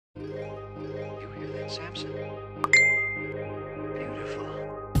Samsung. Beautiful.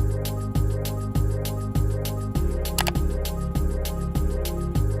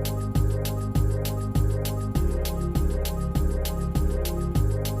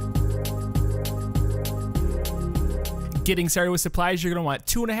 Getting started with supplies, you're going to want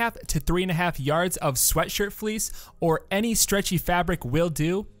 2.5 to 3.5 yards of sweatshirt fleece, or any stretchy fabric will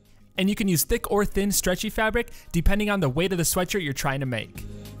do. And you can use thick or thin stretchy fabric depending on the weight of the sweatshirt you're trying to make.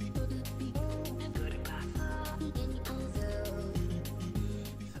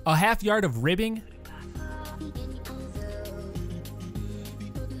 A half yard of ribbing.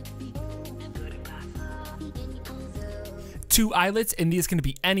 Two eyelets, and these can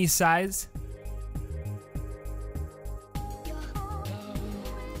be any size.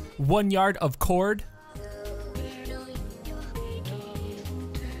 1 yard of cord.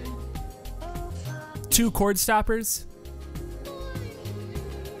 Two cord stoppers.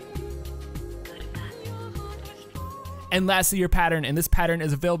 And lastly, your pattern, and this pattern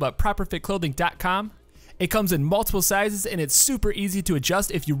is available at properfitclothing.com. It comes in multiple sizes, and it's super easy to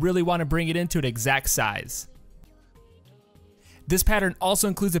adjust if you really want to bring it into an exact size. This pattern also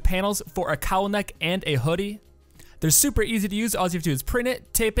includes the panels for a cowl neck and a hoodie. They're super easy to use. All you have to do is print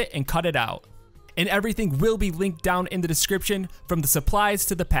it, tape it, and cut it out. And everything will be linked down in the description, from the supplies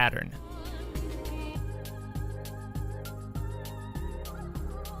to the pattern.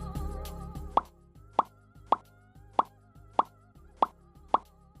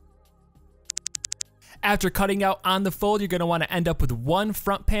 After cutting out on the fold, you're going to want to end up with one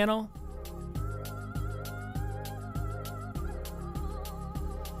front panel,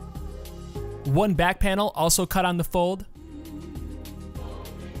 one back panel, also cut on the fold,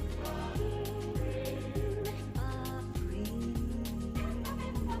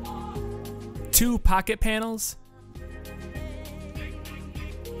 two pocket panels,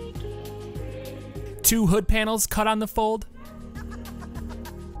 two hood panels cut on the fold,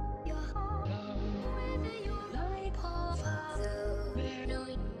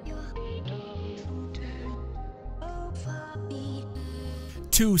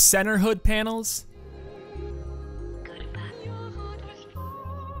 two center hood panels,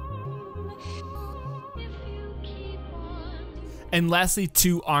 and lastly,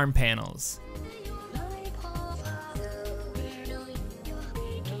 two arm panels.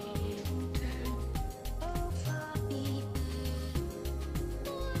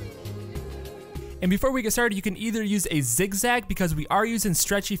 And before we get started, you can either use a zigzag, because we are using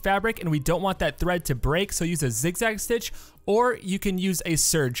stretchy fabric and we don't want that thread to break, so use a zigzag stitch, or you can use a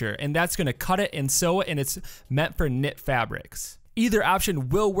serger, and that's going to cut it and sew it, and it's meant for knit fabrics. Either option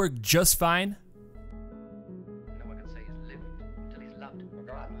will work just fine.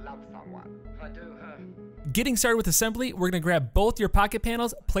 Getting started with assembly, we're going to grab both your pocket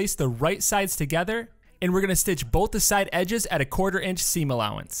panels, place the right sides together, and we're going to stitch both the side edges at a 1/4 inch seam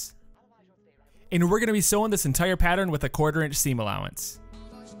allowance. And we're going to be sewing this entire pattern with a 1/4 inch seam allowance.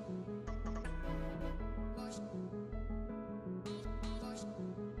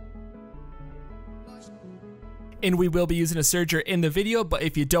 And we will be using a serger in the video, but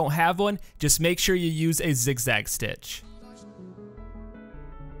if you don't have one, just make sure you use a zigzag stitch.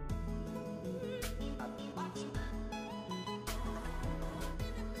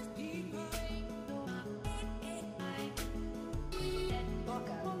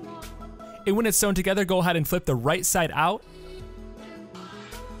 And when it's sewn together, go ahead and flip the right side out.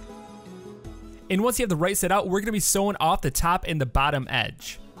 And once you have the right side out, we're going to be sewing off the top and the bottom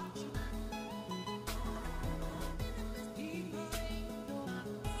edge.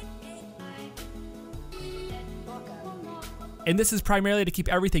 And this is primarily to keep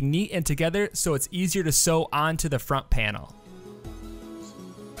everything neat and together, so it's easier to sew onto the front panel.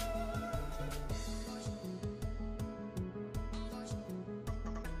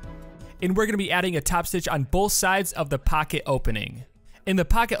 And we're going to be adding a top stitch on both sides of the pocket opening. And the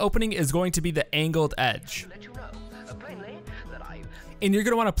pocket opening is going to be the angled edge. And you're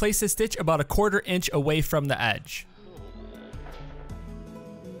going to want to place this stitch about a 1/4 inch away from the edge.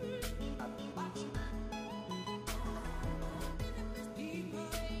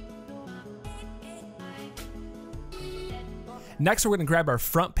 Next, we're going to grab our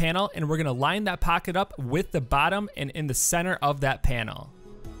front panel, and we're going to line that pocket up with the bottom and in the center of that panel.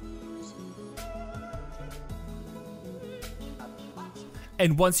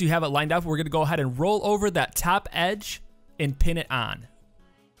 And once you have it lined up, we're going to go ahead and roll over that top edge and pin it on.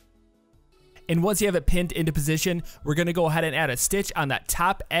 And once you have it pinned into position, we're going to go ahead and add a stitch on that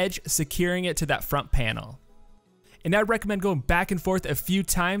top edge, securing it to that front panel. And I recommend going back and forth a few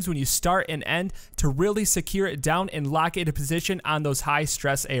times when you start and end to really secure it down and lock it into position on those high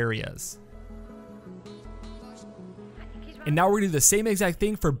stress areas. And now we're gonna do the same exact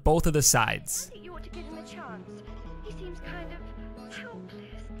thing for both of the sides. You ought to give him a chance. He seems kind of helpless.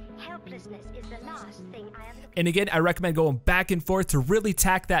 Helplessness is the last thing I am looking for. And again, I recommend going back and forth to really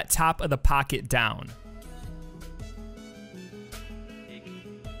tack that top of the pocket down.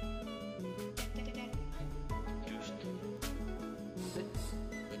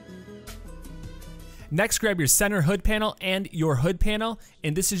 Next, grab your center hood panel and your hood panel,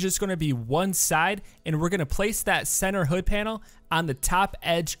 and this is just gonna be one side, and we're gonna place that center hood panel on the top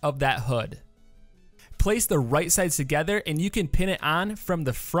edge of that hood. Place the right sides together, and you can pin it on from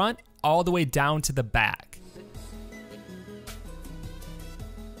the front all the way down to the back.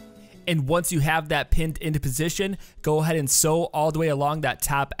 And once you have that pinned into position, go ahead and sew all the way along that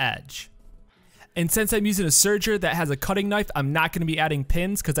top edge. And since I'm using a serger that has a cutting knife, I'm not going to be adding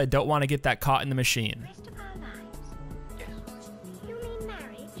pins because I don't want to get that caught in the machine. Rest of our lives? Yes. You mean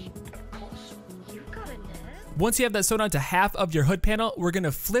marriage? Of course. You've got a nerve. Once you have that sewn onto half of your hood panel, we're going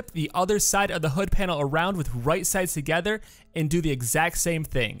to flip the other side of the hood panel around with right sides together and do the exact same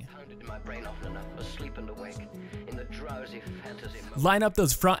thing. Line up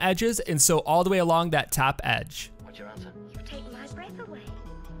those front edges and sew all the way along that top edge. What's your answer? You take my breath away.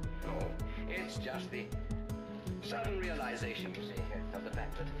 No, it's just the sudden realization, you see, of the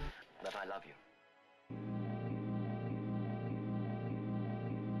fact that I love you.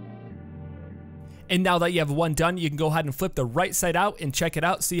 And now that you have one done, you can go ahead and flip the right side out and check it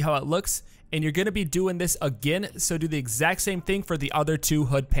out, see how it looks. And you're gonna be doing this again, so do the exact same thing for the other two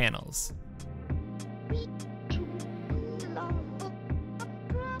hood panels.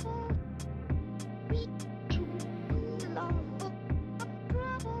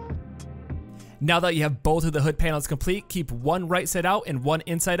 Now that you have both of the hood panels complete, keep one right side out and one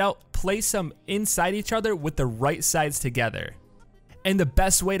inside out. Place them inside each other with the right sides together. And the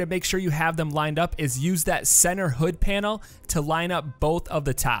best way to make sure you have them lined up is use that center hood panel to line up both of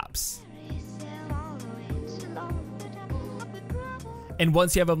the tops. And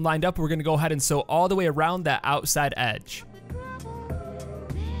once you have them lined up, we're going to go ahead and sew all the way around that outside edge.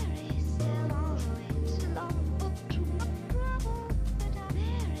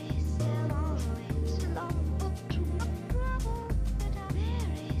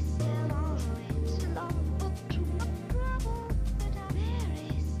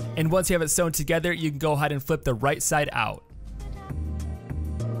 And once you have it sewn together, you can go ahead and flip the right side out.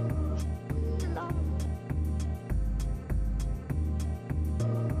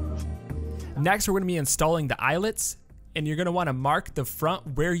 Next, we're going to be installing the eyelets, and you're going to want to mark the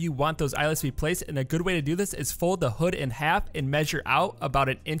front where you want those eyelets to be placed. And a good way to do this is fold the hood in half and measure out about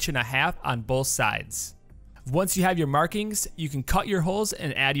 1.5 inches on both sides. Once you have your markings, you can cut your holes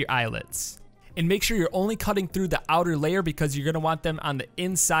and add your eyelets. And make sure you're only cutting through the outer layer because you're going to want them on the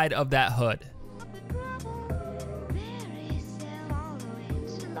inside of that hood.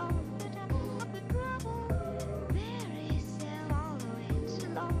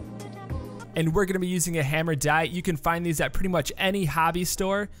 And we're going to be using a hammer die. You can find these at pretty much any hobby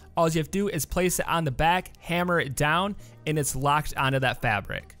store. All you have to do is place it on the back, hammer it down, and it's locked onto that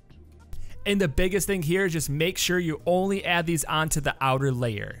fabric. And the biggest thing here is just make sure you only add these onto the outer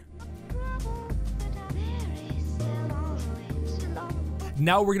layer.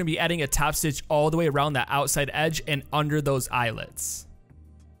 Now we're going to be adding a top stitch all the way around that outside edge and under those eyelets.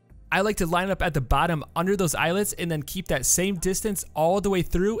 I like to line up at the bottom under those eyelets and then keep that same distance all the way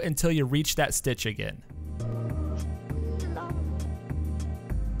through until you reach that stitch again.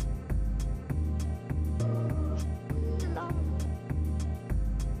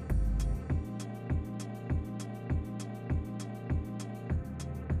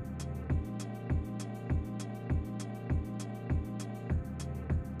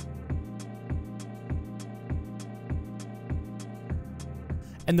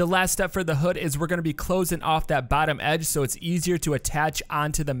 And the last step for the hood is we're going to be closing off that bottom edge so it's easier to attach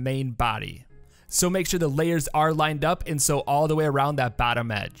onto the main body. So make sure the layers are lined up and sew all the way around that bottom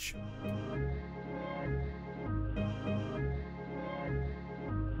edge.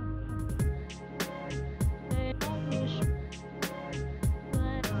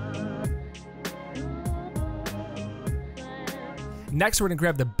 Next, we're going to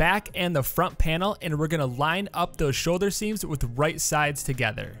grab the back and the front panel and we're going to line up those shoulder seams with right sides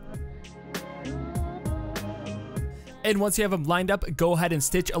together. And once you have them lined up, go ahead and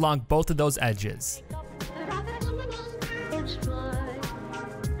stitch along both of those edges.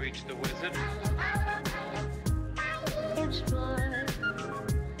 Reach the wizard.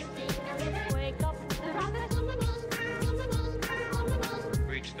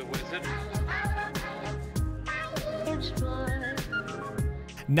 Reach the wizard.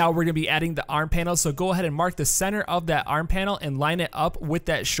 Now we're going to be adding the arm panel, so go ahead and mark the center of that arm panel and line it up with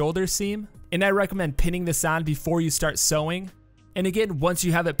that shoulder seam. And I recommend pinning this on before you start sewing. And again, once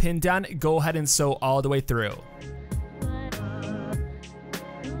you have it pinned down, go ahead and sew all the way through.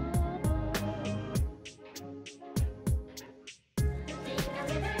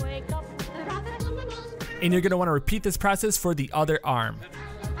 And you're going to want to repeat this process for the other arm.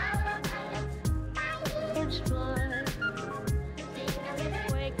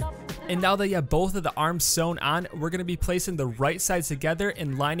 And now that you have both of the arms sewn on, we're going to be placing the right sides together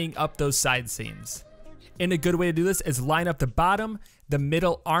and lining up those side seams. And a good way to do this is line up the bottom, the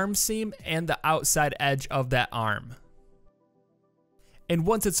middle arm seam, and the outside edge of that arm. And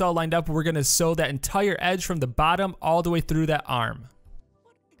once it's all lined up, we're going to sew that entire edge from the bottom all the way through that arm.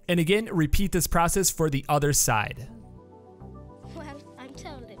 And again, repeat this process for the other side. Well, I'm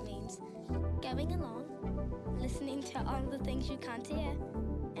told it means going along, listening to all the things you can't hear,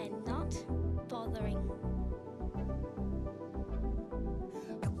 and not bothering.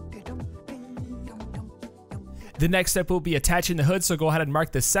 The next step will be attaching the hood, so go ahead and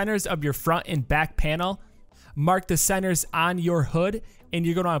mark the centers of your front and back panel. Mark the centers on your hood, and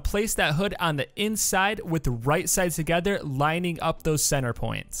you're going to want to place that hood on the inside with the right sides together, lining up those center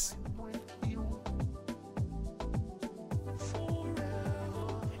points.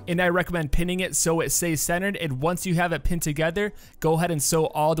 And I recommend pinning it so it stays centered, and once you have it pinned together, go ahead and sew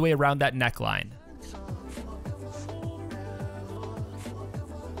all the way around that neckline.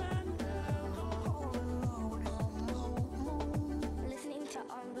 Listening to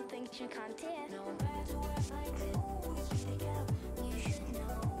all the things you can't hear.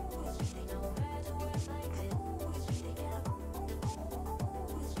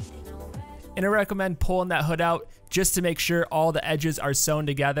 And I recommend pulling that hood out just to make sure all the edges are sewn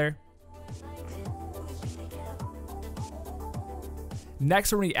together.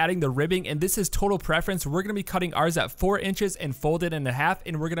 Next, we're going to be adding the ribbing, and this is total preference. We're going to be cutting ours at 4 inches and fold it in half,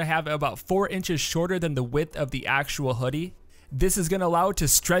 and we're going to have it about 4 inches shorter than the width of the actual hoodie. This is going to allow it to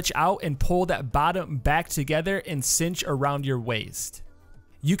stretch out and pull that bottom back together and cinch around your waist.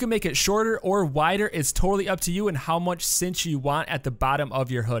 You can make it shorter or wider. It's totally up to you and how much cinch you want at the bottom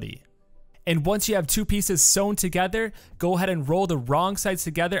of your hoodie. And once you have two pieces sewn together, go ahead and roll the wrong sides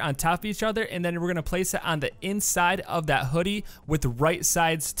together on top of each other, and then we're going to place it on the inside of that hoodie with the right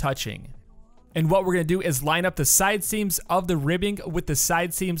sides touching. And what we're going to do is line up the side seams of the ribbing with the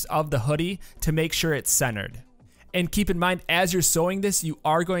side seams of the hoodie to make sure it's centered. And keep in mind, as you're sewing this, you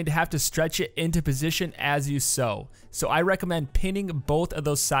are going to have to stretch it into position as you sew. So I recommend pinning both of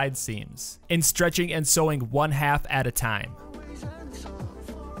those side seams and stretching and sewing 1/2 at a time.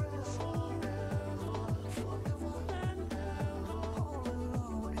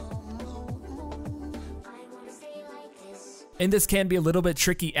 And this can be a little bit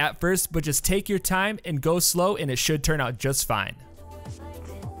tricky at first, but just take your time and go slow, and it should turn out just fine.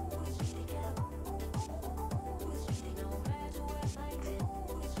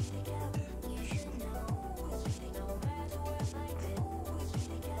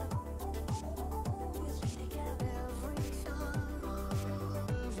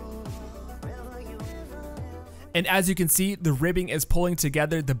 And as you can see, the ribbing is pulling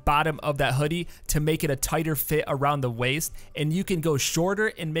together the bottom of that hoodie to make it a tighter fit around the waist, and you can go shorter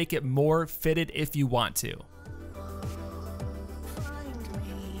and make it more fitted if you want to.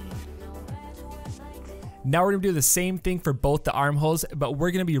 Now we're going to do the same thing for both the armholes, but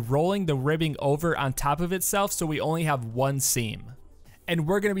we're going to be rolling the ribbing over on top of itself so we only have one seam. And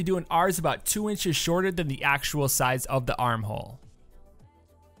we're going to be doing ours about 2 inches shorter than the actual size of the armhole.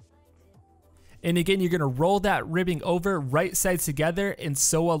 And again, you're going to roll that ribbing over right sides together and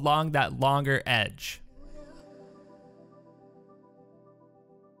sew along that longer edge.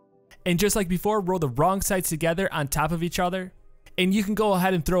 And just like before, roll the wrong sides together on top of each other. And you can go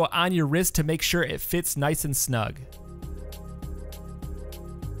ahead and throw it on your wrist to make sure it fits nice and snug.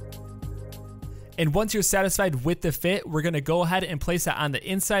 And once you're satisfied with the fit, we're going to go ahead and place it on the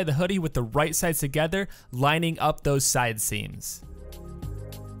inside of the hoodie with the right sides together, lining up those side seams.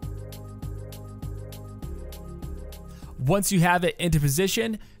 Once you have it into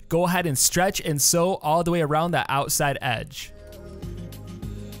position, go ahead and stretch and sew all the way around that outside edge.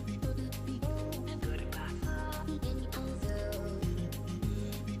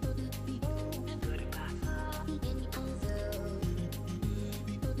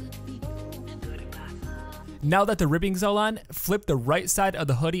 Now that the ribbing's all on, flip the right side of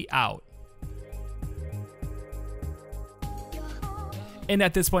the hoodie out. And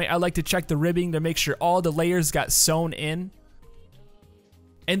at this point, I like to check the ribbing to make sure all the layers got sewn in.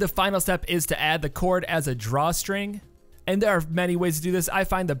 And the final step is to add the cord as a drawstring. And there are many ways to do this. I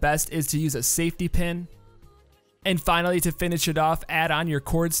find the best is to use a safety pin. And finally, to finish it off, add on your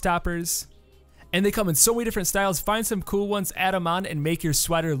cord stoppers. And they come in so many different styles. Find some cool ones, add them on, and make your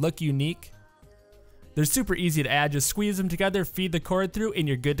sweater look unique. They're super easy to add. Just squeeze them together, feed the cord through, and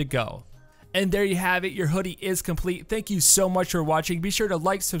you're good to go. And there you have it. Your hoodie is complete. Thank you so much for watching. Be sure to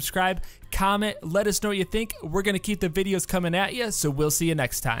like, subscribe, comment, let us know what you think. We're going to keep the videos coming at you, so we'll see you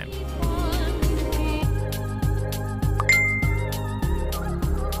next time.